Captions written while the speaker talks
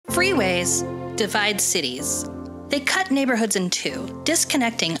Freeways divide cities. They cut neighborhoods in two,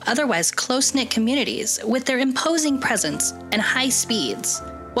 disconnecting otherwise close-knit communities with their imposing presence and high speeds.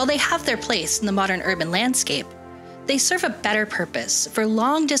 While they have their place in the modern urban landscape, they serve a better purpose for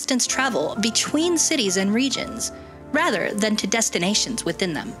long-distance travel between cities and regions, rather than to destinations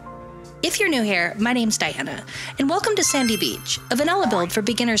within them. If you're new here, my name's Diana, and welcome to Sandy Beach, a vanilla build for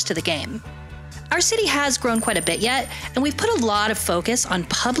beginners to the game. Our city has grown quite a bit yet, and we've put a lot of focus on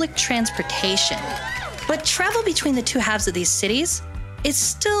public transportation. But travel between the two halves of these cities is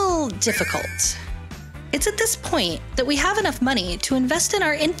still difficult. It's at this point that we have enough money to invest in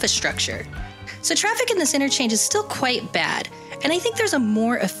our infrastructure. So traffic in this interchange is still quite bad, and I think there's a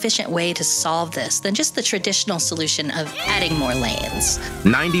more efficient way to solve this than just the traditional solution of adding more lanes.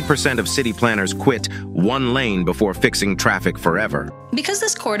 90% of city planners quit one lane before fixing traffic forever. Because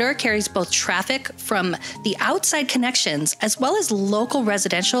this corridor carries both traffic from the outside connections as well as local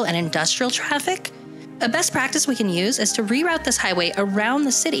residential and industrial traffic, a best practice we can use is to reroute this highway around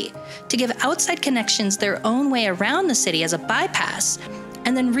the city to give outside connections their own way around the city as a bypass,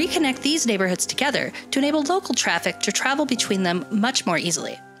 and then reconnect these neighborhoods together to enable local traffic to travel between them much more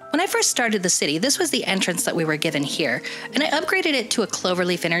easily. When I first started the city, this was the entrance that we were given here, and I upgraded it to a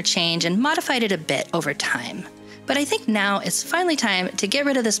cloverleaf interchange and modified it a bit over time. But I think now it's finally time to get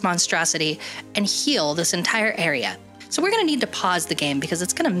rid of this monstrosity and heal this entire area. So we're going to need to pause the game because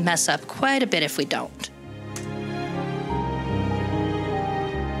it's going to mess up quite a bit if we don't.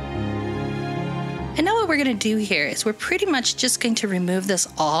 And now what we're going to do here is we're pretty much just going to remove this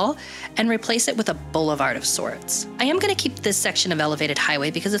all and replace it with a boulevard of sorts. I am going to keep this section of elevated highway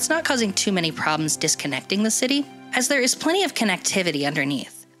because it's not causing too many problems disconnecting the city, as there is plenty of connectivity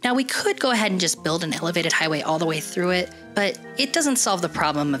underneath. Now we could go ahead and just build an elevated highway all the way through it, but it doesn't solve the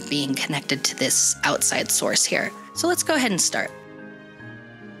problem of being connected to this outside source here. So let's go ahead and start.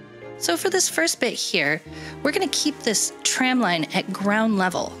 So for this first bit here, we're going to keep this tram line at ground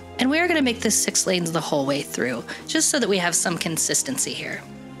level. And we are going to make this 6 lanes the whole way through, just so that we have some consistency here.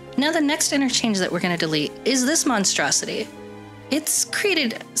 Now the next interchange that we're going to delete is this monstrosity. It's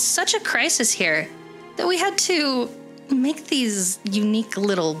created such a crisis here that we had to make these unique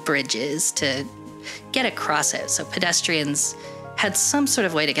little bridges to get across it so pedestrians had some sort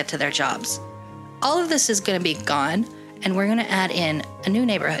of way to get to their jobs. All of this is going to be gone, and we're going to add in a new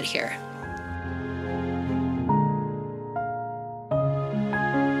neighborhood here.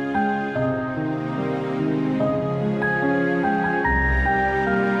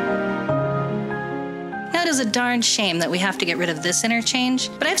 It is a darn shame that we have to get rid of this interchange,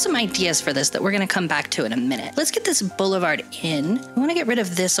 but I have some ideas for this that we're going to come back to in a minute. Let's get this boulevard in. We want to get rid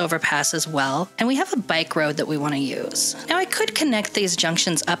of this overpass as well, and we have a bike road that we want to use. Now I could connect these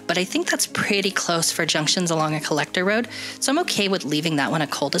junctions up, but I think that's pretty close for junctions along a collector road, so I'm okay with leaving that one a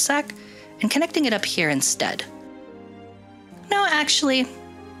cul-de-sac and connecting it up here instead. No, actually,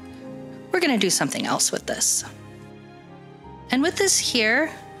 we're going to do something else with this. And with this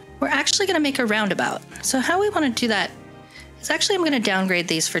here, we're actually going to make a roundabout. So how we want to do that is actually I'm going to downgrade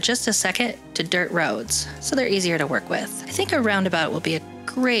these for just a second to dirt roads so they're easier to work with. I think a roundabout will be a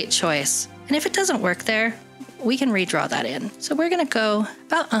great choice. And if it doesn't work there, we can redraw that in. So we're going to go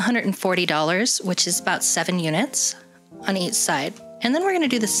about $140, which is about 7 units on each side. And then we're going to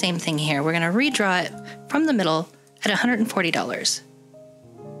do the same thing here. We're going to redraw it from the middle at $140.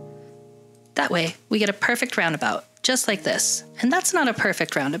 That way we get a perfect roundabout. Just like this. And that's not a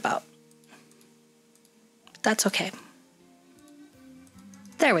perfect roundabout. But that's okay.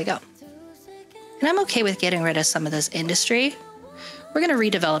 There we go. And I'm okay with getting rid of some of this industry. We're going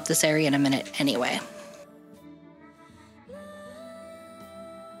to redevelop this area in a minute anyway.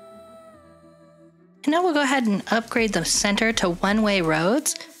 And now we'll go ahead and upgrade the center to one-way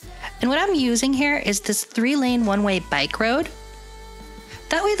roads. And what I'm using here is this 3-lane one-way bike road.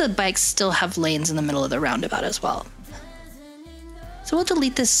 That way the bikes still have lanes in the middle of the roundabout as well. So we'll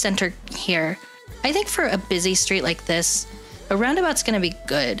delete this center here. I think for a busy street like this, a roundabout's going to be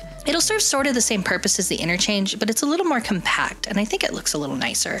good. It'll serve sort of the same purpose as the interchange, but it's a little more compact, and I think it looks a little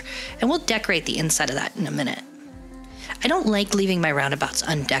nicer. And we'll decorate the inside of that in a minute. I don't like leaving my roundabouts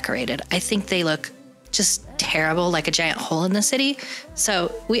undecorated. I think they look just terrible, like a giant hole in the city. So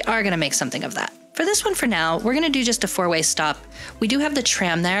we are going to make something of that. For this one for now, we're going to do just a 4-way stop. We do have the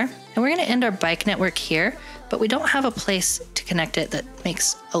tram there, and we're going to end our bike network here, but we don't have a place to connect it that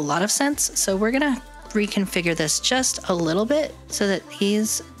makes a lot of sense. So we're going to reconfigure this just a little bit so that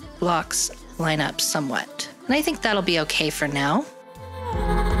these blocks line up somewhat. And I think that'll be okay for now.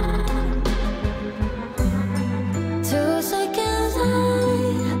 2 seconds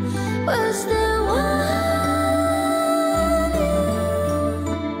I was the one.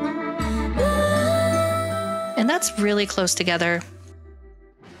 that's really close together.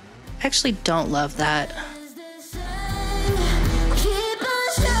 I actually don't love that.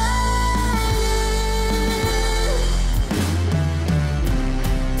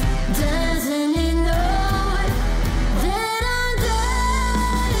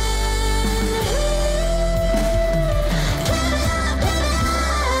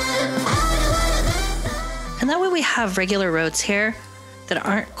 And that way we have regular roads here that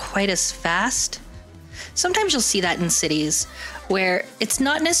aren't quite as fast. Sometimes you'll see that in cities where it's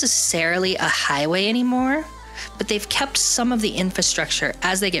not necessarily a highway anymore, but they've kept some of the infrastructure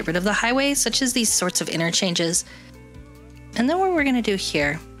as they get rid of the highway, such as these sorts of interchanges. And then what we're gonna do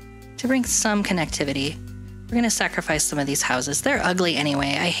here, to bring some connectivity, we're gonna sacrifice some of these houses. They're ugly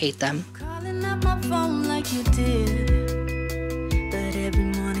anyway, I hate them. Calling up my phone like you did, but every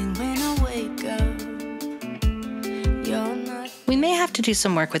morning when I wake up, you're not. We may have to do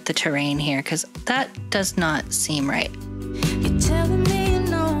some work with the terrain here because that does not seem right. You're telling me you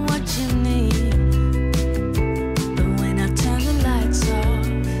know what you need, but when I turn the lights off,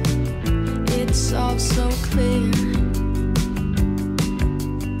 it's all so clear.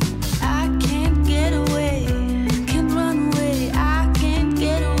 I can't get away, can't run away, I can't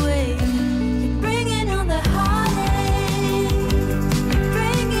get away. You're bringing on the heartache, you're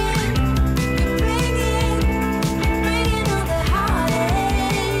bringing on the heartache,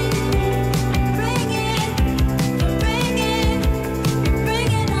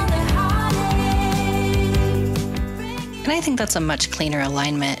 bringing on the heartache. And I think that's a much cleaner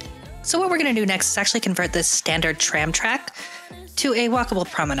alignment. So what we're gonna do next is actually convert this standard tram track to a walkable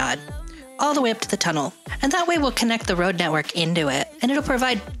promenade, all the way up to the tunnel. And that way we'll connect the road network into it, and it'll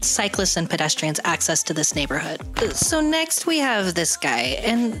provide cyclists and pedestrians access to this neighborhood. So next we have this guy,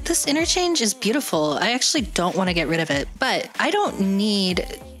 and this interchange is beautiful. I actually don't want to get rid of it, but I don't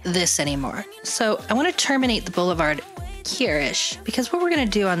need this anymore. So I want to terminate the boulevard here-ish, because what we're going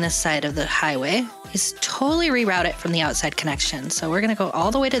to do on this side of the highway is totally reroute it from the outside connection. So we're going to go all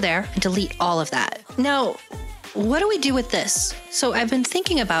the way to there and delete all of that. Now, what do we do with this? So I've been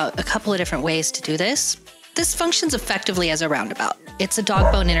thinking about a couple of different ways to do this. This functions effectively as a roundabout. It's a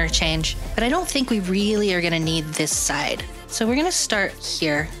dog bone interchange, but I don't think we really are going to need this side. So we're going to start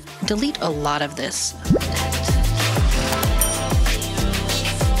here and delete a lot of this.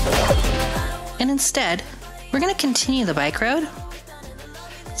 And instead, we're going to continue the bike road.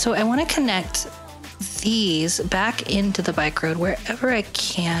 So I want to connect these back into the bike road wherever I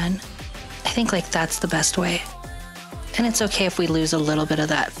can. I think like that's the best way. And it's okay if we lose a little bit of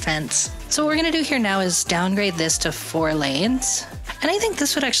that fence. So what we're gonna do here now is downgrade this to 4 lanes. And I think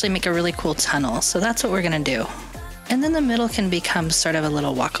this would actually make a really cool tunnel. So that's what we're gonna do. And then the middle can become sort of a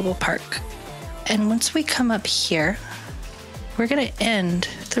little walkable park. And once we come up here, we're gonna end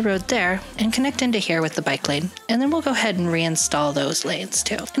the road there and connect into here with the bike lane. And then we'll go ahead and reinstall those lanes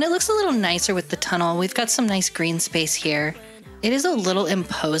too. And it looks a little nicer with the tunnel. We've got some nice green space here. It is a little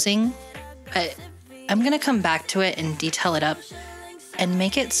imposing, but I'm gonna come back to it and detail it up and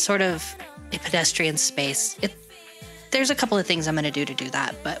make it sort of a pedestrian space. There's a couple of things I'm gonna do to do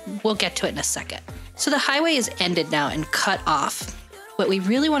that, but we'll get to it in a second. So the highway is ended now and cut off. What we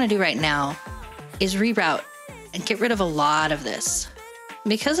really wanna do right now is reroute and get rid of a lot of this.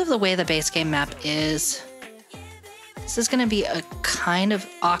 Because of the way the base game map is, this is gonna be a kind of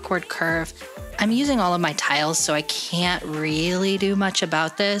awkward curve. I'm using all of my tiles, so I can't really do much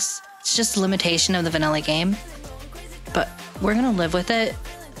about this. It's just a limitation of the vanilla game, but we're gonna live with it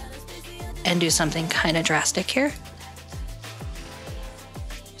and do something kind of drastic here.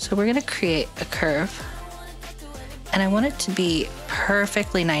 So we're gonna create a curve, and I want it to be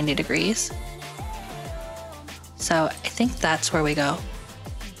perfectly 90 degrees. So I think that's where we go.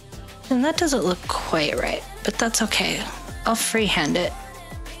 And that doesn't look quite right, but that's okay. I'll freehand it.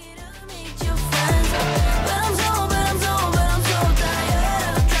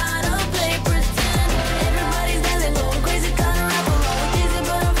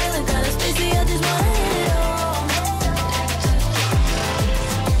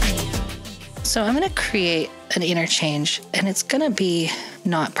 So I'm gonna create an interchange, and it's gonna be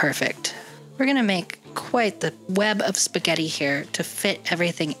not perfect. We're gonna make quite the web of spaghetti here to fit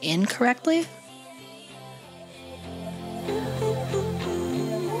everything in correctly.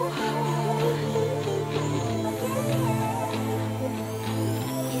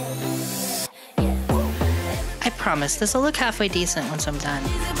 I promise this will look halfway decent once I'm done.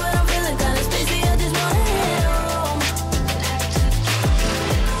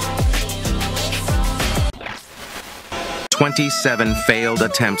 27 failed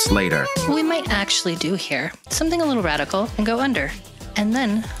attempts later. What we might actually do here, something a little radical, and go under. And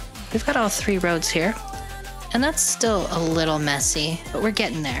then we've got all 3 roads here. And that's still a little messy, but we're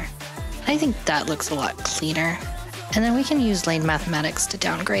getting there. I think that looks a lot cleaner. And then we can use lane mathematics to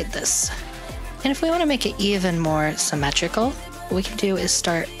downgrade this. And if we want to make it even more symmetrical, what we can do is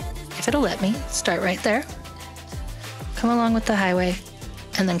start, if it'll let me, start right there. Come along with the highway,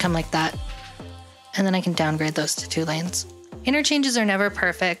 and then come like that. And then I can downgrade those to 2 lanes. Interchanges are never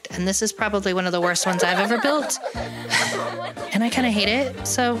perfect, and this is probably one of the worst ones I've ever built. And I kind of hate it,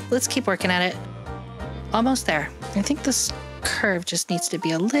 so let's keep working at it. Almost there. I think this curve just needs to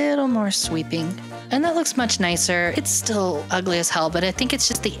be a little more sweeping. And that looks much nicer. It's still ugly as hell, but I think it's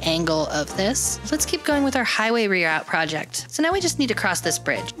just the angle of this. Let's keep going with our highway reroute project. So now we just need to cross this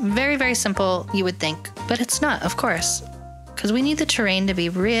bridge. Very, very simple, you would think, but it's not, of course, because we need the terrain to be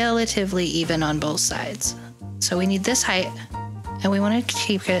relatively even on both sides. So we need this height, and we want to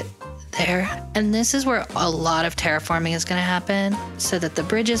keep it there. And this is where a lot of terraforming is going to happen, so that the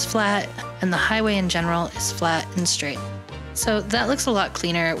bridge is flat and the highway in general is flat and straight. So that looks a lot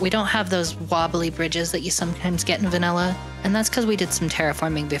cleaner. We don't have those wobbly bridges that you sometimes get in vanilla, and that's because we did some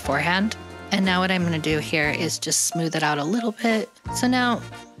terraforming beforehand. And now what I'm going to do here is just smooth it out a little bit. So now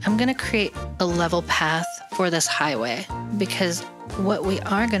I'm going to create a level path for this highway, because what we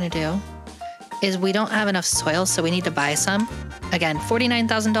are going to do is we don't have enough soil, so we need to buy some. Again,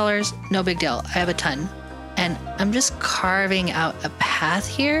 $49,000, no big deal. I have a ton. And I'm just carving out a path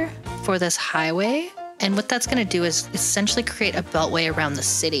here for this highway. And what that's going to do is essentially create a beltway around the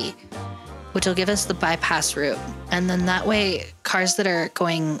city, which will give us the bypass route. And then that way, cars that are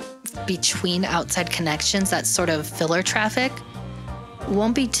going between outside connections, that sort of filler traffic,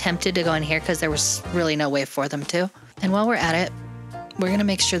 won't be tempted to go in here because there was really no way for them to. And while we're at it, we're going to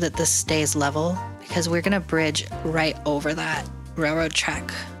make sure that this stays level, because we're going to bridge right over that railroad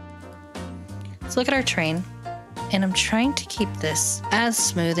track. Let's look at our train. And I'm trying to keep this as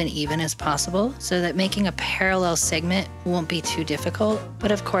smooth and even as possible so that making a parallel segment won't be too difficult.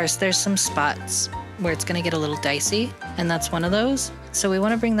 But of course, there's some spots where it's going to get a little dicey, and that's one of those. So we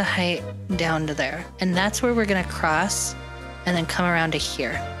want to bring the height down to there. And that's where we're going to cross and then come around to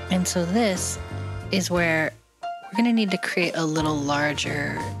here. And so this is where we're going to need to create a little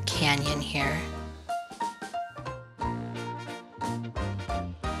larger canyon here.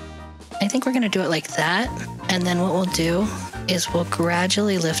 I think we're going to do it like that. And then what we'll do is we'll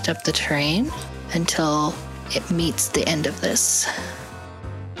gradually lift up the terrain until it meets the end of this.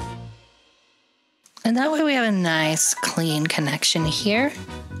 And that way we have a nice clean connection here.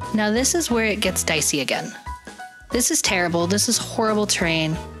 Now this is where it gets dicey again. This is terrible. This is horrible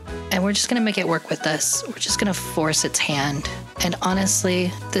terrain. And we're just going to make it work with this. We're just going to force its hand. And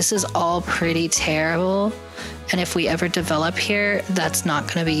honestly, this is all pretty terrible. And if we ever develop here, that's not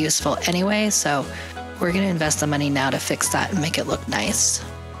going to be useful anyway. So we're going to invest the money now to fix that and make it look nice.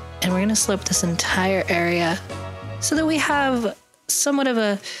 And we're going to slope this entire area so that we have somewhat of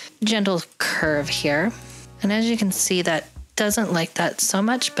a gentle curve here. And as you can see, that doesn't like that so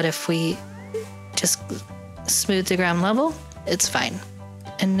much, but if we just smooth the ground level, it's fine.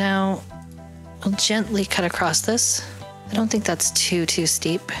 And now we'll gently cut across this. I don't think that's too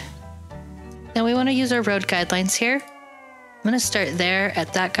steep. Now we want to use our road guidelines here. I'm going to start there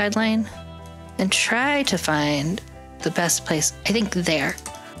at that guideline and try to find the best place. I think there.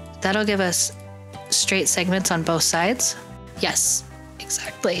 That'll give us straight segments on both sides. Yes,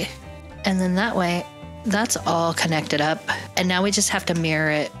 exactly. And then that way, that's all connected up. And now we just have to mirror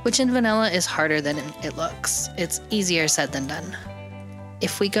it, which in vanilla is harder than it looks. It's easier said than done.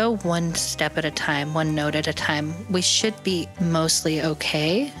 If we go one step at a time, one node at a time, we should be mostly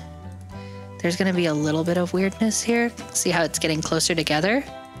okay. There's going to be a little bit of weirdness here. See how it's getting closer together?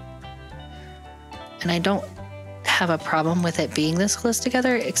 And I don't have a problem with it being this close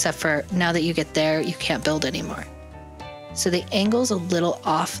together, except for now that you get there, you can't build anymore. So the angle's a little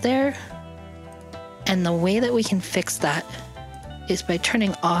off there. And the way that we can fix that is by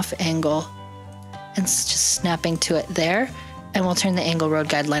turning off angle and just snapping to it there. And we'll turn the angle road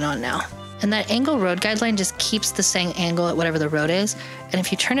guideline on now. And that angle road guideline just keeps the same angle at whatever the road is. And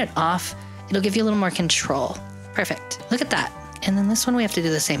if you turn it off, it'll give you a little more control. Perfect. Look at that. And then this one, we have to do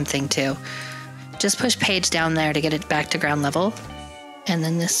the same thing too. Just push page down there to get it back to ground level. And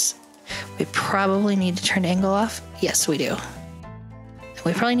then this, we probably need to turn angle off. Yes, we do. And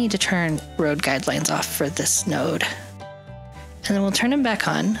we probably need to turn road guidelines off for this node. And then we'll turn them back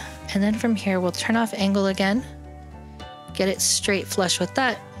on. And then from here, we'll turn off angle again, get it straight flush with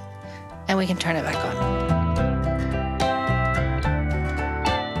that, and we can turn it back on.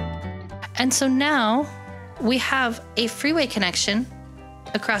 And so now we have a freeway connection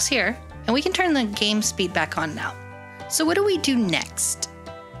across here, and we can turn the game speed back on now. So what do we do next?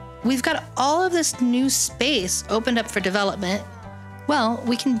 we've got all of this new space opened up for development. Well,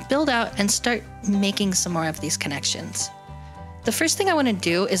 we can build out and start making some more of these connections. The first thing I want to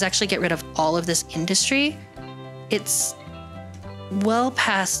do is actually get rid of all of this industry. It's well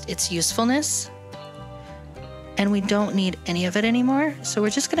past its usefulness, and we don't need any of it anymore. So we're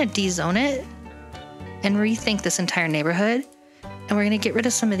just going to dezone it and rethink this entire neighborhood. And we're going to get rid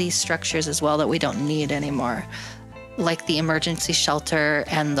of some of these structures as well that we don't need anymore, like the emergency shelter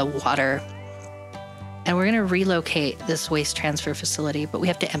and the water. And we're going to relocate this waste transfer facility, but we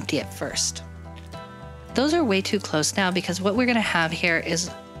have to empty it first. Those are way too close now because what we're going to have here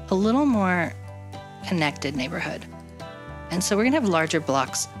is a little more connected neighborhood. And so we're going to have larger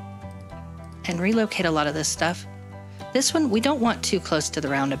blocks and relocate a lot of this stuff. This one, we don't want too close to the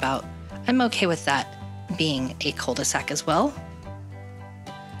roundabout. I'm okay with that being a cul-de-sac as well.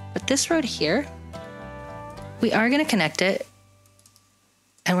 But this road here, we are going to connect it,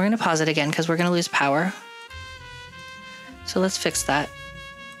 and we're going to pause it again because we're going to lose power. So let's fix that.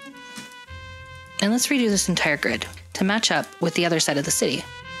 And let's redo this entire grid to match up with the other side of the city.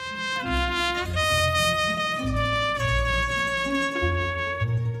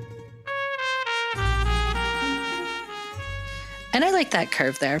 And I like that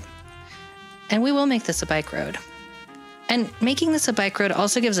curve there. And we will make this a bike road. And making this a bike road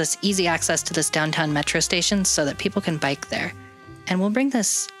also gives us easy access to this downtown metro station so that people can bike there. And we'll bring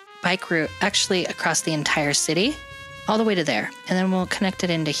this bike route actually across the entire city, all the way to there. And then we'll connect it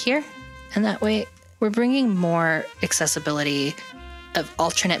into here. And that way we're bringing more accessibility of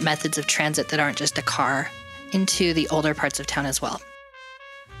alternate methods of transit that aren't just a car into the older parts of town as well.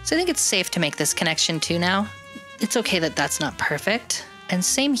 So I think it's safe to make this connection too now. It's okay that that's not perfect. And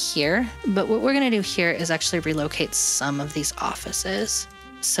same here, but what we're going to do here is actually relocate some of these offices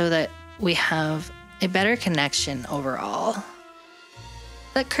so that we have a better connection overall.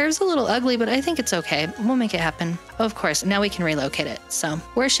 That curve's a little ugly, but I think it's okay. We'll make it happen. Of course, now we can relocate it. So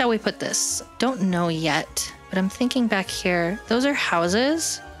where shall we put this? Don't know yet, but I'm thinking back here. Those are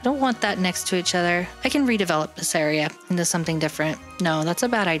houses. I don't want that next to each other. I can redevelop this area into something different. No, that's a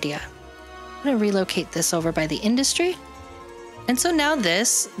bad idea. I'm going to relocate this over by the industry. And so now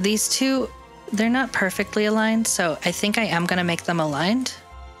these two, they're not perfectly aligned, so I think I am going to make them aligned.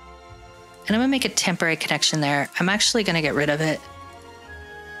 And I'm going to make a temporary connection there. I'm actually going to get rid of it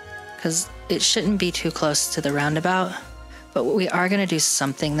because it shouldn't be too close to the roundabout. But we are going to do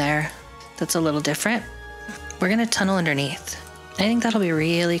something there that's a little different. We're going to tunnel underneath. I think that'll be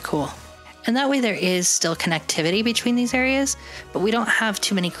really cool. And that way there is still connectivity between these areas, but we don't have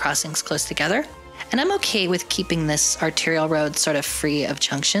too many crossings close together. And I'm okay with keeping this arterial road sort of free of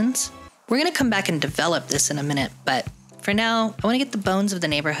junctions. We're going to come back and develop this in a minute, but for now, I want to get the bones of the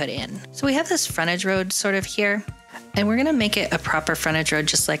neighborhood in. So we have this frontage road sort of here, and we're going to make it a proper frontage road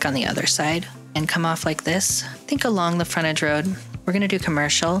just like on the other side and come off like this. I think along the frontage road, we're going to do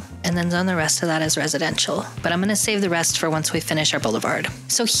commercial and then zone the rest of that as residential. But I'm going to save the rest for once we finish our boulevard.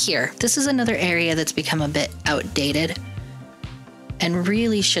 So here, this is another area that's become a bit outdated and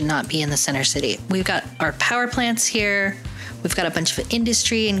really should not be in the center city. We've got our power plants here. We've got a bunch of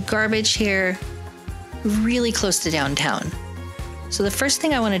industry and garbage here, really close to downtown. So the first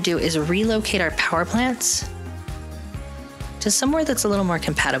thing I want to do is relocate our power plants to somewhere that's a little more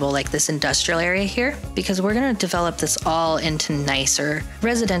compatible, like this industrial area here, because we're going to develop this all into nicer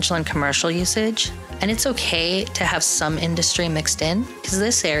residential and commercial usage. And it's okay to have some industry mixed in, because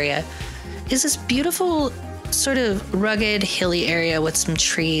this area is this beautiful sort of rugged, hilly area with some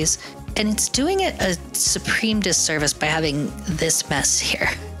trees, and it's doing it a supreme disservice by having this mess here.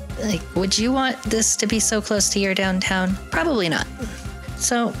 Like, would you want this to be so close to your downtown? Probably not.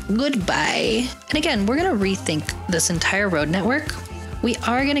 So goodbye. And again, we're going to rethink this entire road network. We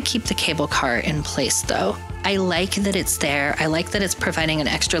are going to keep the cable car in place though. I like that it's there. I like that it's providing an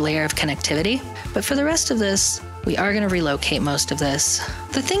extra layer of connectivity. But for the rest of this, we are going to relocate most of this.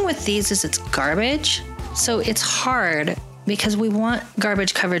 The thing with these is it's garbage. So it's hard because we want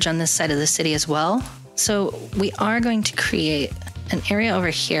garbage coverage on this side of the city as well. So we are going to create an area over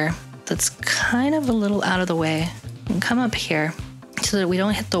here that's kind of a little out of the way and come up here so that we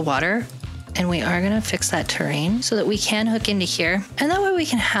don't hit the water. And we are going to fix that terrain so that we can hook into here. And that way we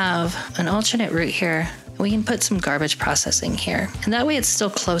can have an alternate route here. We can put some garbage processing here. And that way it's still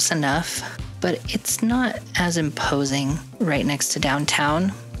close enough, but it's not as imposing right next to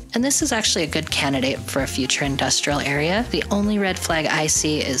downtown. And this is actually a good candidate for a future industrial area. The only red flag I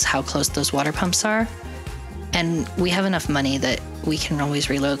see is how close those water pumps are. And we have enough money that we can always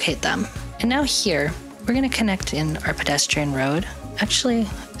relocate them. And now here, we're going to connect in our pedestrian road. Actually,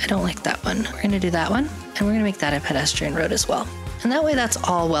 I don't like that one. We're going to do that one, and we're going to make that a pedestrian road as well. And that way that's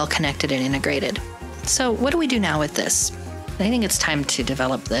all well connected and integrated. So what do we do now with this? I think it's time to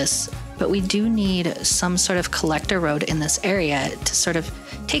develop this, but we do need some sort of collector road in this area to sort of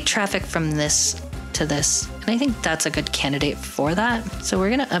take traffic from this to this. And I think that's a good candidate for that. So we're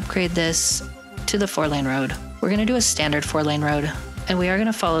gonna upgrade this to the 4-lane road. We're gonna do a standard 4-lane road, and we are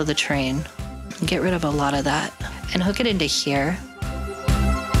gonna follow the train and get rid of a lot of that and hook it into here.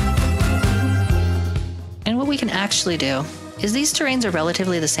 And what we can actually do is these terrains are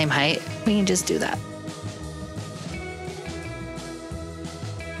relatively the same height. We can just do that.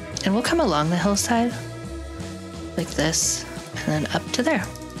 And we'll come along the hillside like this and then up to there.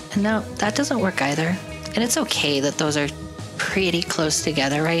 And now that doesn't work either. And it's okay that those are pretty close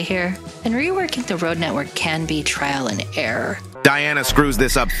together right here. And reworking the road network can be trial and error. Diana screws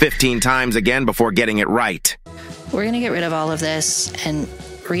this up 15 times again before getting it right. We're gonna get rid of all of this and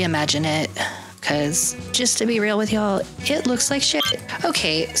reimagine it, because just to be real with y'all, it looks like shit.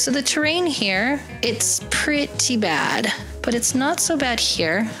 Okay, so the terrain here, it's pretty bad, but it's not so bad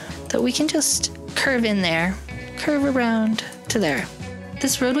here that we can just curve in there, curve around to there.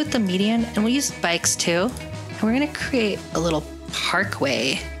 This road with the median, and we'll use bikes too, and we're gonna create a little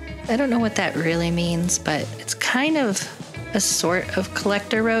parkway. I don't know what that really means, but it's kind of a sort of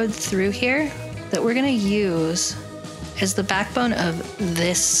collector road through here that we're gonna use as the backbone of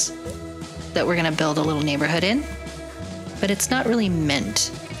this that we're gonna build a little neighborhood in, but it's not really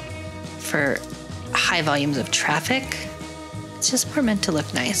meant for high volumes of traffic. It's just more meant to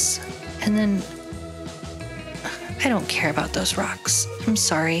look nice. And then I don't care about those rocks. I'm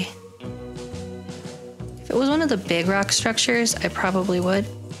sorry. If it was one of the big rock structures, I probably would,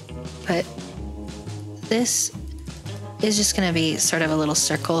 but this is just gonna be sort of a little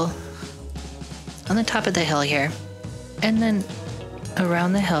circle on the top of the hill here. And then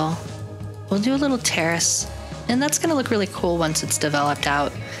around the hill, we'll do a little terrace, and that's gonna look really cool once it's developed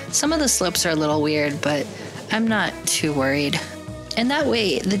out. Some of the slopes are a little weird, but I'm not too worried. And that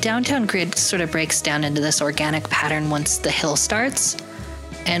way, the downtown grid sort of breaks down into this organic pattern once the hill starts.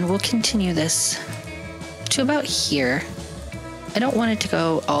 And we'll continue this to about here. I don't want it to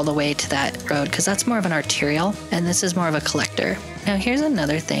go all the way to that road because that's more of an arterial, and this is more of a collector. Now here's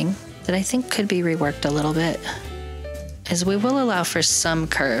another thing that I think could be reworked a little bit, is we will allow for some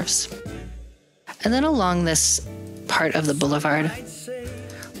curves. And then along this part of the boulevard,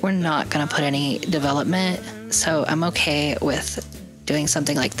 we're not gonna put any development, so I'm okay with doing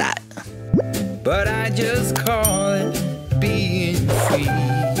something like that. But I just call it being free.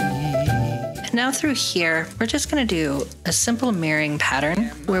 And now through here, we're just gonna do a simple mirroring pattern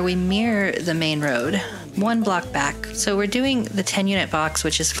where we mirror the main road one block back. So we're doing the 10-unit box,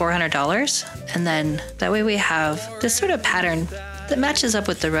 which is $400. And then that way we have this sort of pattern that matches up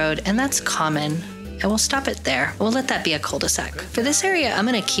with the road, and that's common. And we'll stop it there. We'll let that be a cul-de-sac. For this area, I'm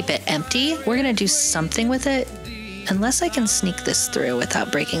gonna keep it empty. We're gonna do something with it, unless I can sneak this through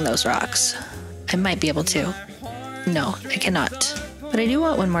without breaking those rocks. I might be able to. No, I cannot. But I do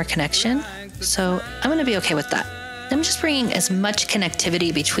want one more connection, so I'm gonna be okay with that. I'm just bringing as much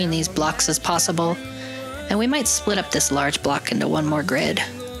connectivity between these blocks as possible, and we might split up this large block into one more grid.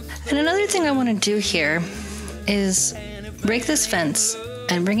 And another thing I wanna do here is break this fence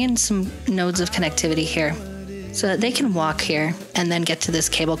and bring in some nodes of connectivity here so that they can walk here and then get to this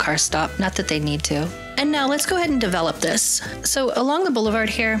cable car stop. Not that they need to. And now let's go ahead and develop this. So along the boulevard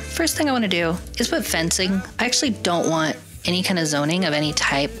here, first thing I want to do is put fencing. I actually don't want any kind of zoning of any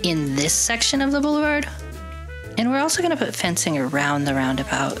type in this section of the boulevard. And we're also going to put fencing around the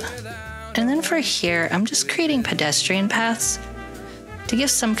roundabout. And then for here, I'm just creating pedestrian paths to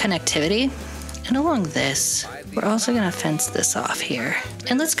give some connectivity. And along this, we're also gonna fence this off here.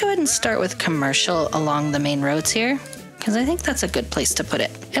 And let's go ahead and start with commercial along the main roads here, because I think that's a good place to put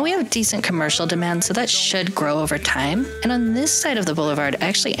it. And we have decent commercial demand, so that should grow over time. And on this side of the boulevard, I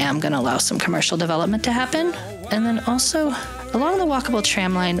actually am gonna allow some commercial development to happen. And then also along the walkable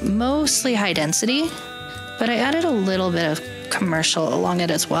tram line, mostly high density, but I added a little bit of commercial along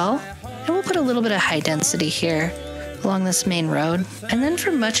it as well. And we'll put a little bit of high density here along this main road. And then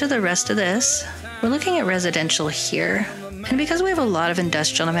for much of the rest of this, we're looking at residential here. And because we have a lot of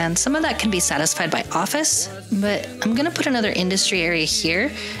industrial demand, some of that can be satisfied by office, but I'm gonna put another industry area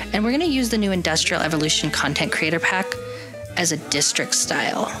here, and we're gonna use the new Industrial Evolution Content Creator Pack as a district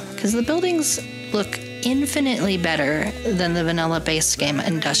style, because the buildings look infinitely better than the vanilla base game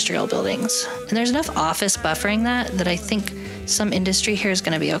industrial buildings. And there's enough office buffering that I think some industry here is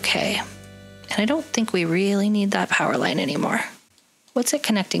gonna be okay. And I don't think we really need that power line anymore. What's it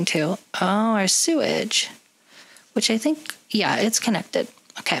connecting to? Oh, our sewage, which I think, yeah, it's connected.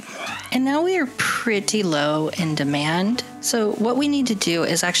 Okay, and now we are pretty low in demand. So what we need to do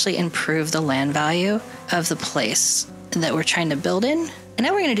is actually improve the land value of the place that we're trying to build in. And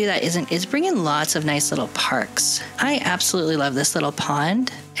how we're going to do that is bring in lots of nice little parks. I absolutely love this little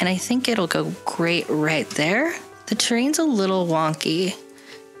pond, and I think it'll go great right there. The terrain's a little wonky,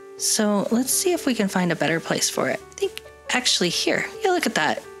 so let's see if we can find a better place for it. I think actually here, yeah, look at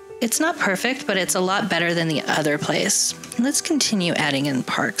that. It's not perfect, but it's a lot better than the other place. Let's continue adding in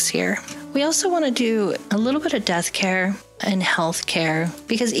parks here. We also want to do a little bit of death care and health care,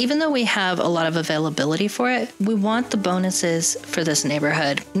 because even though we have a lot of availability for it, we want the bonuses for this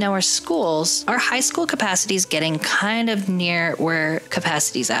neighborhood. Now our schools, our high school capacity is getting kind of near where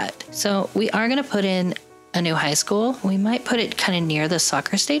capacity's at. So we are going to put in a new high school. We might put it kind of near the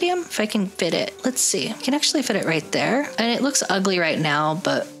soccer stadium if I can fit it. Let's see. I can actually fit it right there. And it looks ugly right now,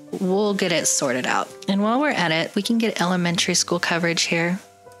 but we'll get it sorted out. And while we're at it, we can get elementary school coverage here.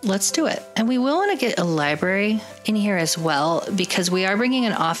 Let's do it. And we will want to get a library in here as well, because we are bringing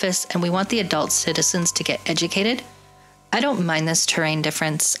an office and we want the adult citizens to get educated. I don't mind this terrain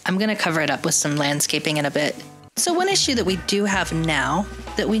difference. I'm going to cover it up with some landscaping in a bit. So one issue that we do have now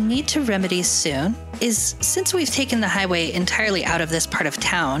that we need to remedy soon is, since we've taken the highway entirely out of this part of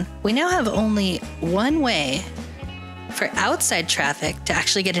town, we now have only one way for outside traffic to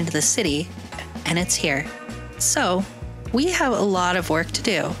actually get into the city, and it's here. So we have a lot of work to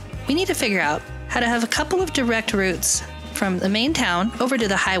do. We need to figure out how to have a couple of direct routes from the main town over to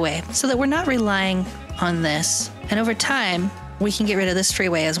the highway so that we're not relying on this. And over time, we can get rid of this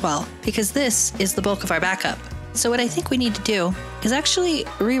freeway as well, because this is the bulk of our backup. So what I think we need to do is actually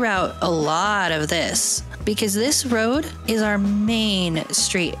reroute a lot of this, because this road is our main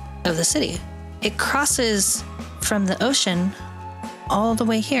street of the city. It crosses from the ocean all the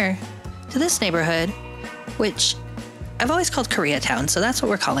way here to this neighborhood, which I've always called Koreatown, so that's what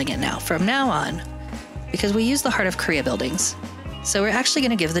we're calling it now, from now on, because we use the heart of Korea buildings. So we're actually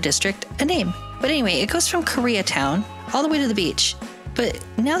going to give the district a name. But anyway, it goes from Koreatown all the way to the beach. But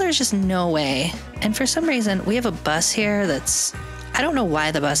now there's just no way. And for some reason, we have a bus here that's... I don't know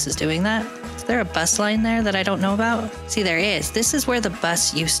why the bus is doing that. Is there a bus line there that I don't know about? See, there is. This is where the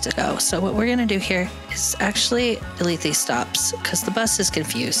bus used to go. So what we're going to do here is actually delete these stops, because the bus is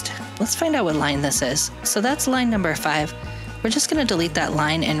confused. Let's find out what line this is. So that's line number 5. We're just going to delete that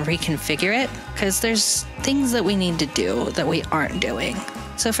line and reconfigure it, because there's things that we need to do that we aren't doing.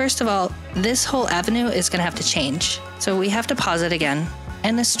 So first of all, this whole avenue is going to have to change. So we have to pause it again.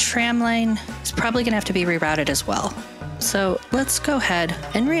 And this tram line is probably going to have to be rerouted as well. So let's go ahead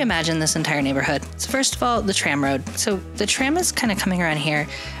and reimagine this entire neighborhood. So first of all, the tram road. So the tram is kind of coming around here,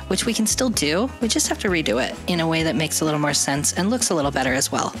 which we can still do. We just have to redo it in a way that makes a little more sense and looks a little better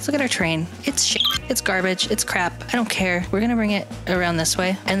as well. Let's look at our train. It's shit. It's garbage. It's crap. I don't care. We're going to bring it around this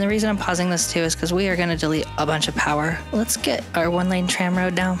way. And the reason I'm pausing this too is because we are going to delete a bunch of power. Let's get our 1-lane tram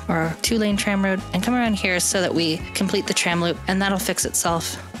road now, or our 2-lane tram road, and come around here so that we complete the tram loop, and that'll fix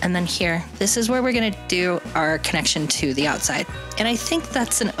itself. And then here, this is where we're going to do our connection to the outside. And I think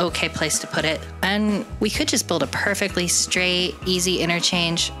that's an okay place to put it. And we could just build a perfectly straight, easy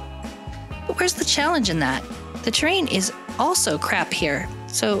interchange. But where's the challenge in that? The terrain is also crap here.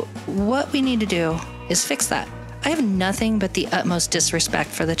 So what we need to do is fix that. I have nothing but the utmost disrespect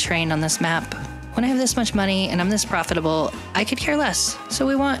for the terrain on this map. When I have this much money and I'm this profitable, I could care less. So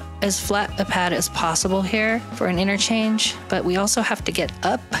we want as flat a pad as possible here for an interchange, but we also have to get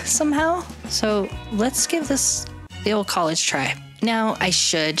up somehow. So let's give this the old college try. Now I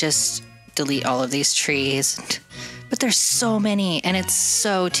should just delete all of these trees, but there's so many and it's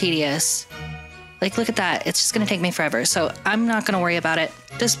so tedious. Like, look at that. It's just gonna take me forever. So I'm not gonna worry about it.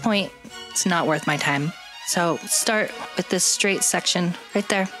 At this point, it's not worth my time. So start with this straight section right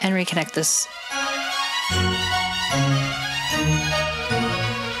there and reconnect this.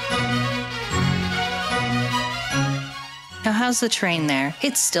 Now, how's the terrain there?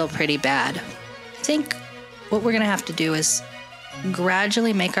 It's still pretty bad. I think what we're gonna have to do is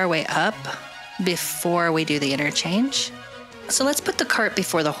gradually make our way up before we do the interchange. So let's put the cart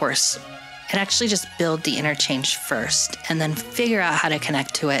before the horse and actually just build the interchange first and then figure out how to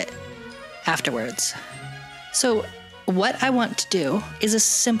connect to it afterwards. So what I want to do is a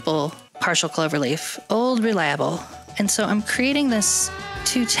simple partial cloverleaf, old reliable. And so I'm creating this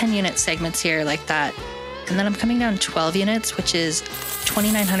 2 10-unit segments here like that. And then I'm coming down 12 units, which is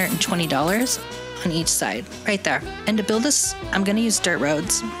 $2,920 on each side, right there. And to build this, I'm gonna use dirt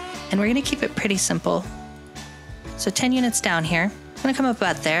roads, and we're gonna keep it pretty simple. So 10 units down here, I'm gonna come up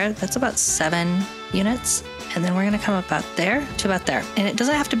about there. That's about 7 units. And then we're gonna come about there to about there. And it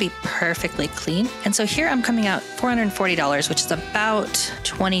doesn't have to be perfectly clean. And so here I'm coming out $440, which is about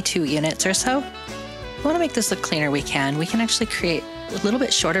 22 units or so. We wanna make this look cleaner, we can. We can actually create a little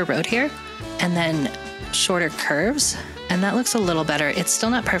bit shorter road here and then shorter curves. And that looks a little better. It's still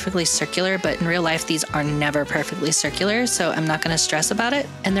not perfectly circular, but in real life, these are never perfectly circular, so I'm not gonna stress about it.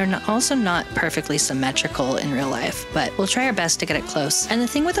 And they're also not perfectly symmetrical in real life, but we'll try our best to get it close. And the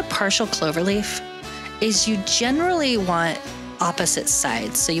thing with a partial cloverleaf is you generally want opposite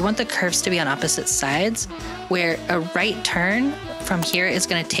sides. So you want the curves to be on opposite sides, where a right turn from here is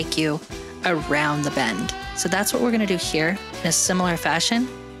gonna take you around the bend. So that's what we're gonna do here in a similar fashion.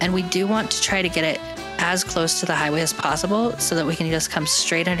 And we do want to try to get it as close to the highway as possible so that we can just come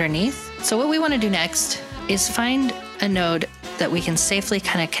straight underneath. So what we want to do next is find a node that we can safely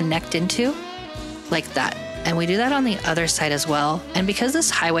kind of connect into like that. And we do that on the other side as well. And because this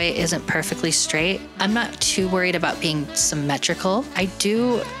highway isn't perfectly straight, I'm not too worried about being symmetrical. I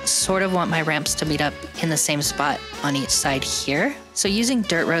do sort of want my ramps to meet up in the same spot on each side here. So using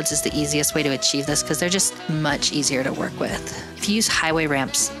dirt roads is the easiest way to achieve this because they're just much easier to work with. If you use highway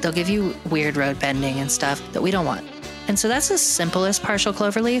ramps, they'll give you weird road bending and stuff that we don't want. And so that's the simplest partial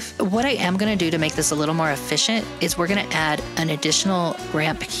cloverleaf. What I am gonna do to make this a little more efficient is we're gonna add an additional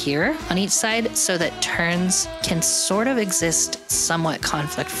ramp here on each side so that turns can sort of exist somewhat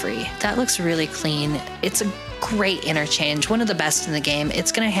conflict-free. That looks really clean. It's a great interchange, one of the best in the game.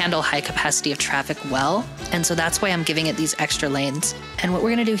 It's gonna handle high capacity of traffic well. And so that's why I'm giving it these extra lanes. And what we're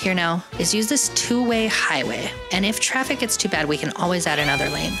gonna do here now is use this two-way highway. And if traffic gets too bad, we can always add another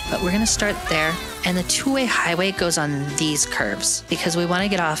lane. But we're gonna start there. And the two-way highway goes on these curves because we wanna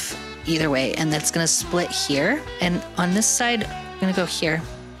get off either way. And that's gonna split here. And on this side, I'm gonna go here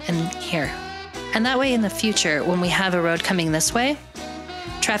and here. And that way in the future, when we have a road coming this way,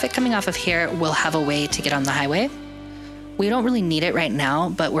 traffic coming off of here will have a way to get on the highway. We don't really need it right now,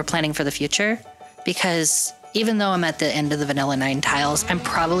 but we're planning for the future because even though I'm at the end of the vanilla 9 tiles, I'm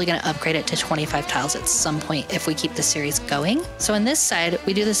probably gonna upgrade it to 25 tiles at some point if we keep the series going. So on this side,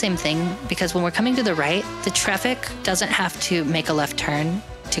 we do the same thing because when we're coming to the right, the traffic doesn't have to make a left turn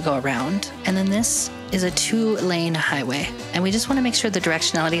to go around. And then this is a 2-lane highway. And we just wanna make sure the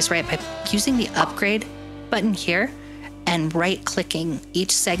directionality is right by using the upgrade button here and right-clicking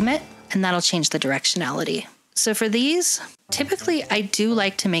each segment, and that'll change the directionality. So for these, typically I do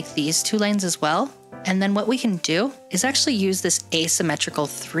like to make these 2 lanes as well. And then what we can do is actually use this asymmetrical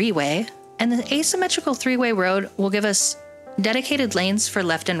 3-way. And the asymmetrical 3-way road will give us dedicated lanes for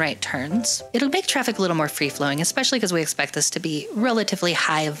left and right turns. It'll make traffic a little more free-flowing, especially because we expect this to be relatively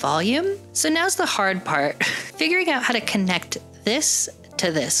high volume. So now's the hard part, figuring out how to connect this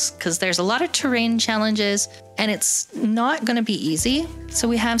to this, because there's a lot of terrain challenges and it's not going to be easy. So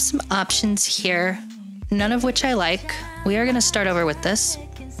we have some options here, none of which I like. We are going to start over with this.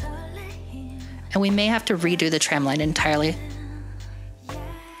 And we may have to redo the tram line entirely.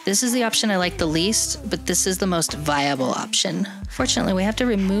 This is the option I like the least, but this is the most viable option. Fortunately, we have to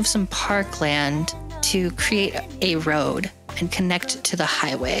remove some parkland to create a road and connect to the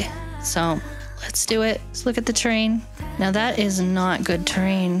highway. So let's do it. Let's look at the terrain. Now that is not good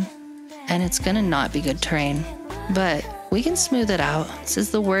terrain, and it's gonna not be good terrain, but we can smooth it out. This is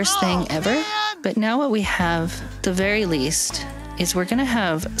the worst thing ever. But now what we have, the very least, is we're gonna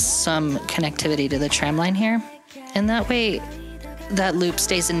have some connectivity to the tram line here. And that way, that loop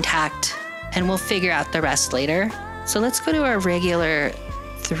stays intact and we'll figure out the rest later. So let's go to our regular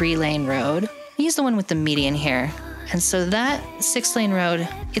 3-lane road. Use the one with the median here. And so that 6-lane road,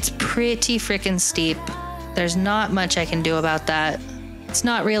 it's pretty freaking steep. There's not much I can do about that. It's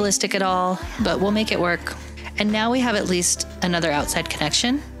not realistic at all, but we'll make it work. And now we have at least another outside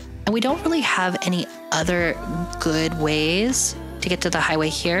connection. And we don't really have any other good ways to get to the highway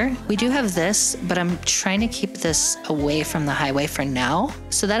here. We do have this, but I'm trying to keep this away from the highway for now.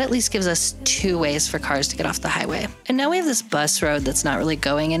 So that at least gives us 2 ways for cars to get off the highway. And now we have this bus road that's not really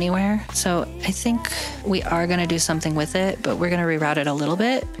going anywhere. So I think we are gonna do something with it, but we're gonna reroute it a little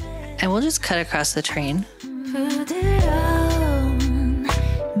bit and we'll just cut across the train.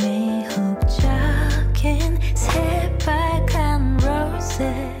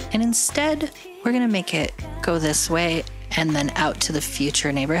 And instead, we're gonna make it go this way and then out to the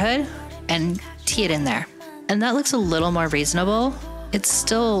future neighborhood and tee it in there. And that looks a little more reasonable. It's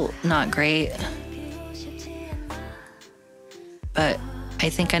still not great, but I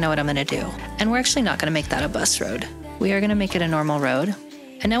think I know what I'm gonna do. And we're actually not gonna make that a bus road. We are gonna make it a normal road.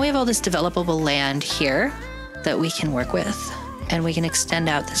 And now we have all this developable land here that we can work with, and we can extend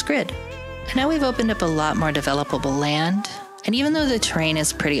out this grid. And now we've opened up a lot more developable land. And even though the terrain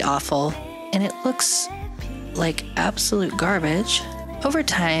is pretty awful, and it looks like absolute garbage. Over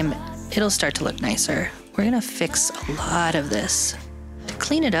time, it'll start to look nicer. We're gonna fix a lot of this to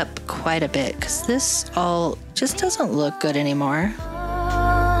clean it up quite a bit, because this all just doesn't look good anymore.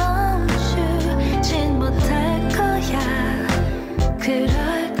 멈추진 못할 거야.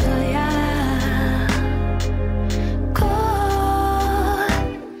 그럴 거야.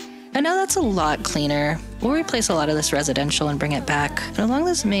 And now that's a lot cleaner. We'll replace a lot of this residential and bring it back. And along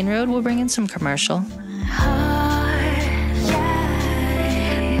this main road, we'll bring in some commercial.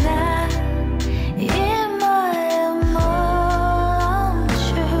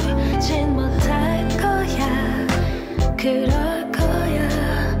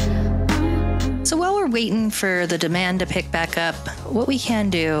 So while we're waiting for the demand to pick back up, what we can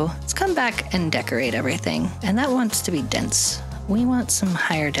do is come back and decorate everything. And that wants to be dense. We want some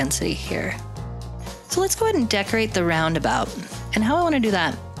higher density here. So let's go ahead and decorate the roundabout. And how I want to do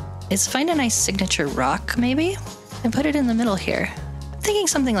that is find a nice signature rock, maybe, and put it in the middle here. I'm thinking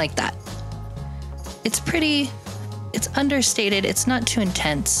something like that. It's pretty, it's understated, it's not too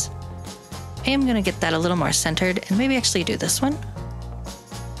intense. I am going to get that a little more centered and maybe actually do this one.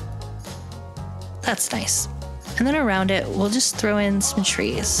 That's nice. And then around it, we'll just throw in some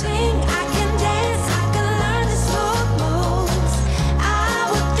trees.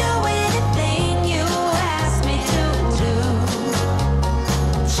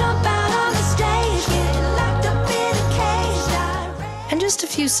 And just a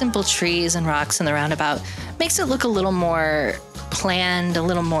few simple trees and rocks in the roundabout makes it look a little more planned, a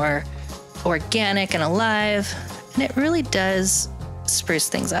little more organic and alive, and it really does spruce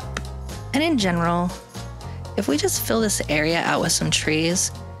things up. And in general, if we just fill this area out with some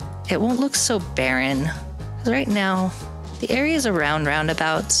trees, it won't look so barren. Because right now, the areas around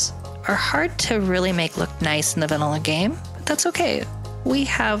roundabouts are hard to really make look nice in the vanilla game, but that's okay. We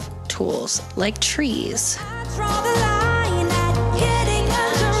have tools like trees.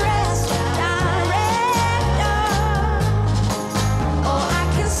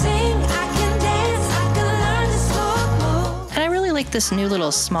 This new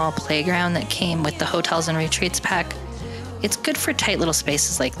little small playground that came with the Hotels and Retreats pack. It's good for tight little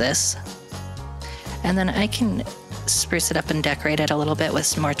spaces like this. And then I can spruce it up and decorate it a little bit with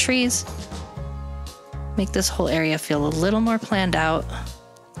some more trees. Make this whole area feel a little more planned out.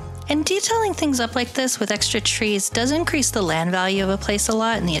 And detailing things up like this with extra trees does increase the land value of a place a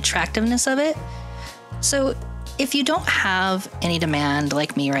lot and the attractiveness of it. So if you don't have any demand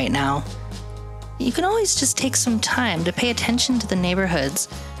like me right now, you can always just take some time to pay attention to the neighborhoods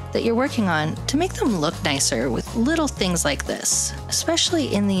that you're working on to make them look nicer with little things like this,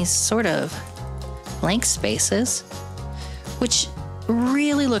 especially in these sort of blank spaces, which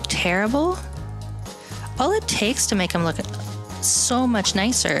really look terrible. All it takes to make them look so much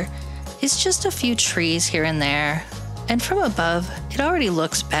nicer is just a few trees here and there, and from above, it already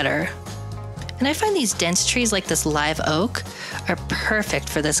looks better. And I find these dense trees like this live oak are perfect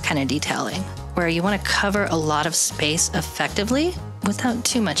for this kind of detailing, where you want to cover a lot of space effectively without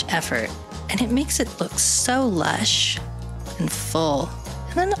too much effort. And it makes it look so lush and full.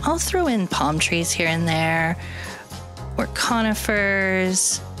 And then I'll throw in palm trees here and there, or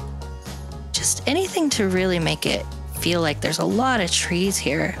conifers, just anything to really make it feel like there's a lot of trees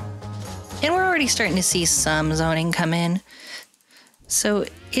here. And we're already starting to see some zoning come in, so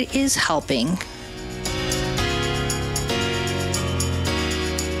it is helping.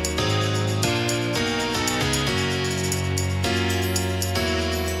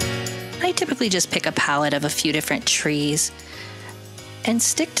 I typically just pick a palette of a few different trees and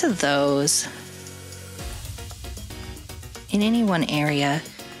stick to those in any one area,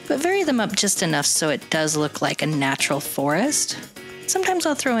 but vary them up just enough so it does look like a natural forest. Sometimes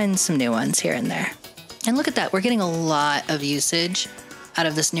I'll throw in some new ones here and there. And look at that, we're getting a lot of usage out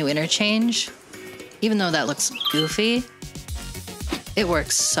of this new interchange. Even though that looks goofy, it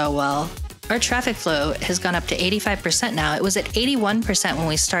works so well. Our traffic flow has gone up to 85% now. It was at 81% when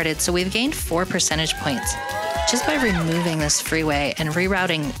we started, so we've gained 4 percentage points just by removing this freeway and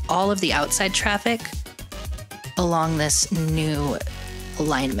rerouting all of the outside traffic along this new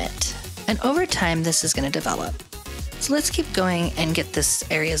alignment. And over time, this is going to develop. So let's keep going and get this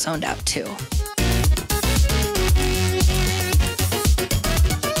area zoned out too.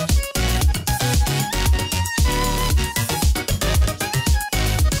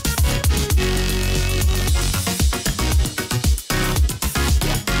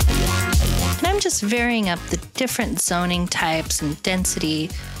 Just varying up the different zoning types and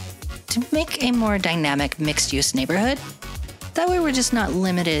density to make a more dynamic mixed-use neighborhood. That way we're just not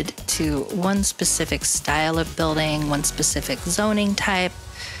limited to one specific style of building, one specific zoning type.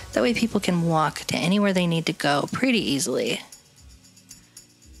 That way people can walk to anywhere they need to go pretty easily.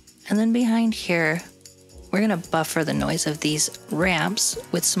 And then behind here, we're gonna buffer the noise of these ramps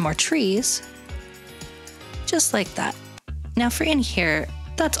with some more trees, just like that. Now for in here,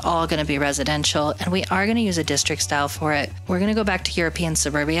 that's all gonna be residential, and we are gonna use a district style for it. We're gonna go back to European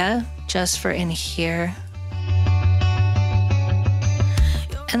suburbia just for in here.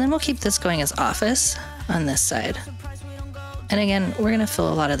 And then we'll keep this going as office on this side. And again, we're gonna fill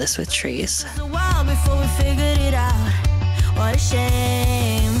a lot of this with trees. A while before we figured it out. What a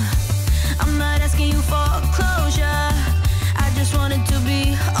shame. I'm not asking you for closure. I just want it to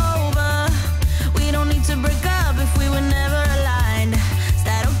be over. We don't need to break up if we were never aligned. Is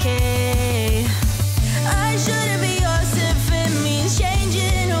that okay? I shouldn't be yours if it means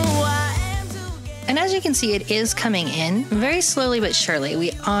changing who I am to get. And as you can see, it is coming in very slowly but surely.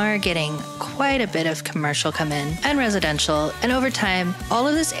 We are getting quite a bit of commercial come in and residential. And over time, all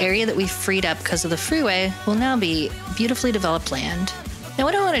of this area that we freed up because of the freeway will now be beautifully developed land. Now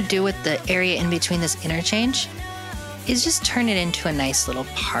what I want to do with the area in between this interchange is just turn it into a nice little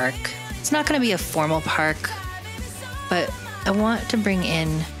park. It's not going to be a formal park, but I want to bring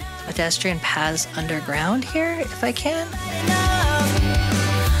in pedestrian paths underground here if I can.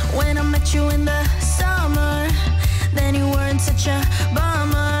 When I met you in the summer, then you weren't such a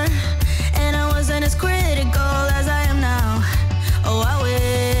bummer, and I wasn't as critical as I am now. Oh, I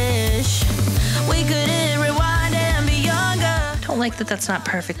wish we could hit rewind and be younger. Don't like that that's not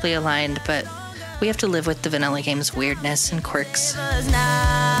perfectly aligned, but we have to live with the vanilla game's weirdness and quirks. 'Cause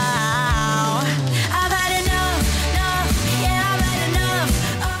now I've had enough, yeah, I've had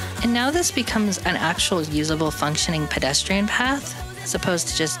enough. And now this becomes an actual usable functioning pedestrian path as opposed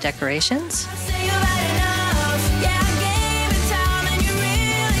to just decorations. Say you've had enough, yeah, I gave it time and you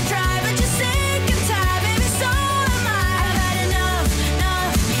really tried, but you're sick and tired, baby, so am I. I've had enough,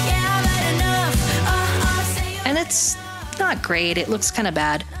 yeah, I've had enough. Say you've And it's not great, it looks kind of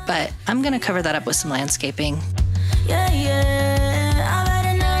bad, but I'm gonna cover that up with some landscaping. yeah, I've had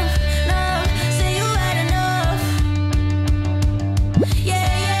enough, say you had enough. Yeah.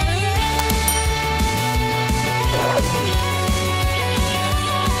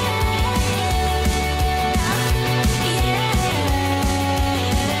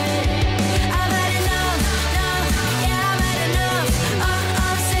 I've had enough, yeah, I've had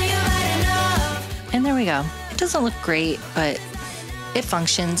enough. Say you've had enough. And there we go. It doesn't look great, but it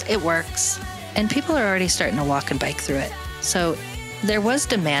functions, it works, and people are already starting to walk and bike through it. So there was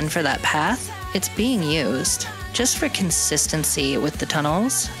demand for that path. It's being used. Just for consistency with the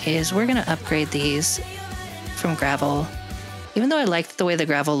tunnels is we're gonna upgrade these from gravel. Even though I liked the way the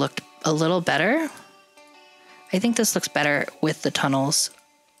gravel looked a little better, I think this looks better with the tunnels,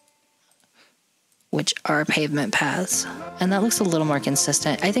 which are pavement paths. And that looks a little more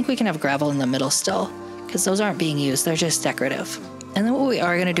consistent. I think we can have gravel in the middle still, because those aren't being used, they're just decorative. And then what we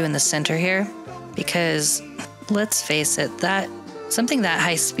are gonna do in the center here, because let's face it, that something that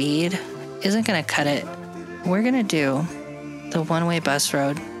high speed isn't gonna cut it. We're gonna do the one-way bus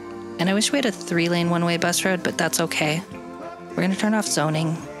road. And I wish we had a 3-lane one-way bus road, but that's okay. We're gonna turn off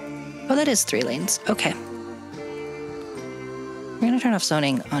zoning. Oh, that is 3 lanes, okay. We're gonna turn off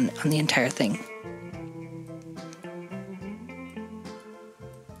zoning on the entire thing.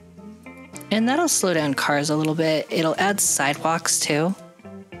 And that'll slow down cars a little bit. It'll add sidewalks too,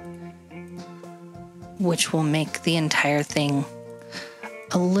 which will make the entire thing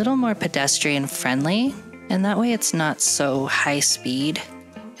a little more pedestrian friendly. And that way it's not so high speed.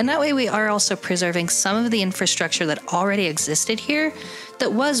 And that way we are also preserving some of the infrastructure that already existed here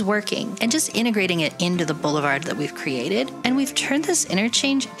that was working and just integrating it into the boulevard that we've created. And we've turned this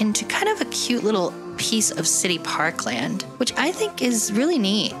interchange into kind of a cute little piece of city parkland, which I think is really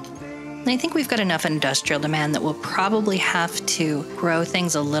neat. And I think we've got enough industrial demand that we'll probably have to grow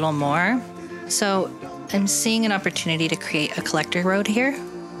things a little more. So I'm seeing an opportunity to create a collector road here,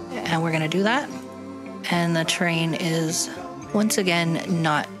 and we're gonna do that. And the terrain is, once again,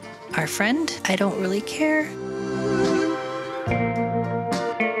 not our friend. I don't really care.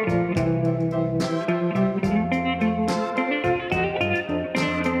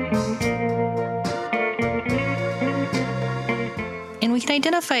 And we can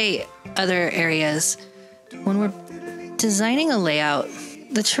identify other areas when we're designing a layout.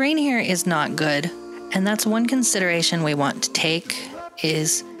 The terrain here is not good, and that's one consideration we want to take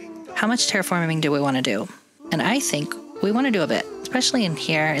is how much terraforming do we want to do? And I think we want to do a bit, especially in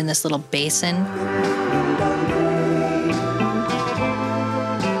here in this little basin.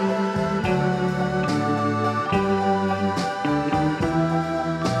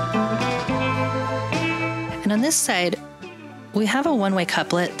 And on this side, we have a one-way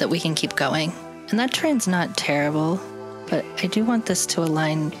couplet that we can keep going. And that terrain's not terrible, but I do want this to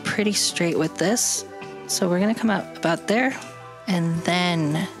align pretty straight with this. So we're gonna come out about there and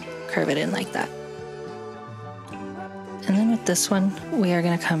then curve it in like that. And then with this one, we are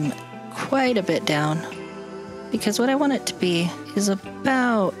gonna come quite a bit down because what I want it to be is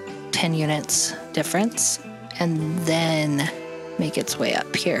about 10 units difference and then make its way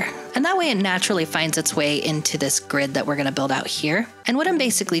up here. And that way it naturally finds its way into this grid that we're gonna build out here. And what I'm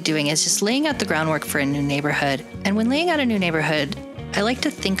basically doing is just laying out the groundwork for a new neighborhood. And when laying out a new neighborhood, I like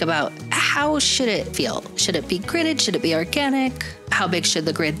to think about how should it feel? Should it be gridded? Should it be organic? How big should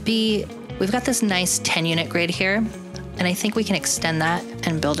the grid be? We've got this nice 10-unit grid here, and I think we can extend that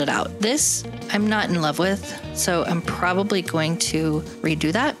and build it out. This, I'm not in love with, so I'm probably going to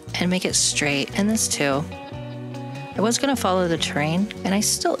redo that and make it straight, and this too. I was gonna follow the terrain, and I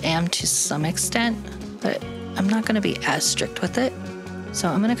still am to some extent, but I'm not gonna be as strict with it. So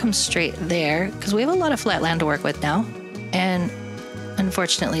I'm gonna come straight there, because we have a lot of flat land to work with now, and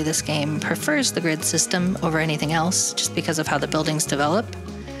unfortunately this game prefers the grid system over anything else, just because of how the buildings develop,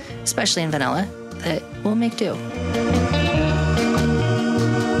 especially in vanilla, but we'll make do.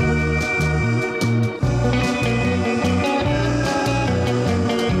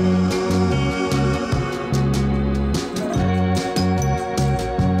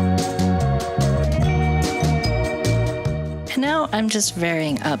 I'm just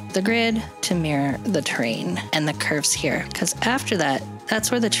varying up the grid to mirror the terrain and the curves here, because after that, that's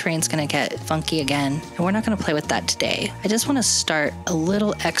where the terrain's gonna get funky again, and we're not gonna play with that today. I just wanna start a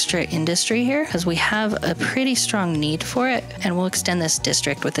little extra industry here, because we have a pretty strong need for it, and we'll extend this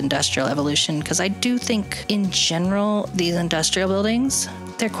district with industrial evolution, because I do think, in general, these industrial buildings,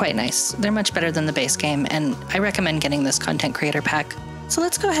 they're quite nice. They're much better than the base game, and I recommend getting this content creator pack. So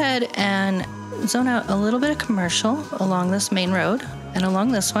let's go ahead and zone out a little bit of commercial along this main road and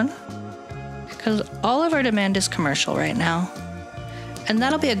along this one, because all of our demand is commercial right now. And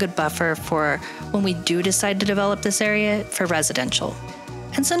that'll be a good buffer for when we do decide to develop this area for residential.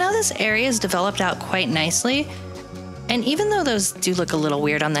 And so now this area is developed out quite nicely. And even though those do look a little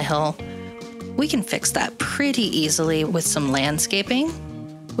weird on the hill, we can fix that pretty easily with some landscaping,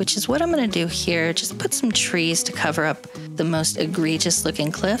 which is what I'm gonna do here. Just put some trees to cover up the most egregious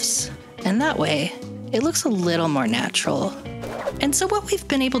looking cliffs. And that way, it looks a little more natural. And so what we've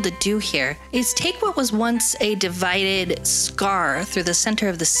been able to do here is take what was once a divided scar through the center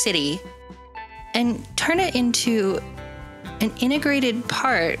of the city and turn it into an integrated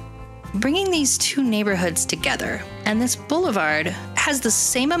part, bringing these two neighborhoods together. And this boulevard has the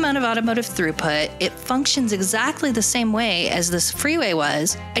same amount of automotive throughput, it functions exactly the same way as this freeway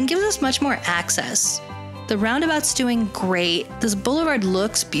was, and gives us much more access. The roundabout's doing great, this boulevard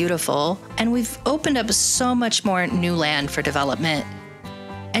looks beautiful, and we've opened up so much more new land for development,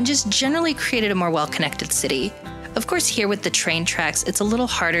 and just generally created a more well-connected city. Of course, here with the train tracks, it's a little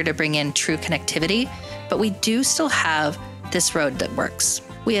harder to bring in true connectivity, but we do still have this road that works.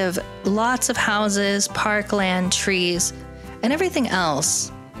 We have lots of houses, parkland, trees, and everything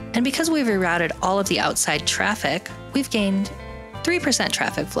else. And because we've rerouted all of the outside traffic, we've gained 3%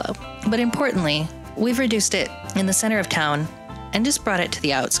 traffic flow. But importantly, we've reduced it in the center of town and just brought it to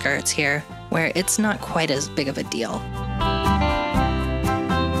the outskirts here, where it's not quite as big of a deal.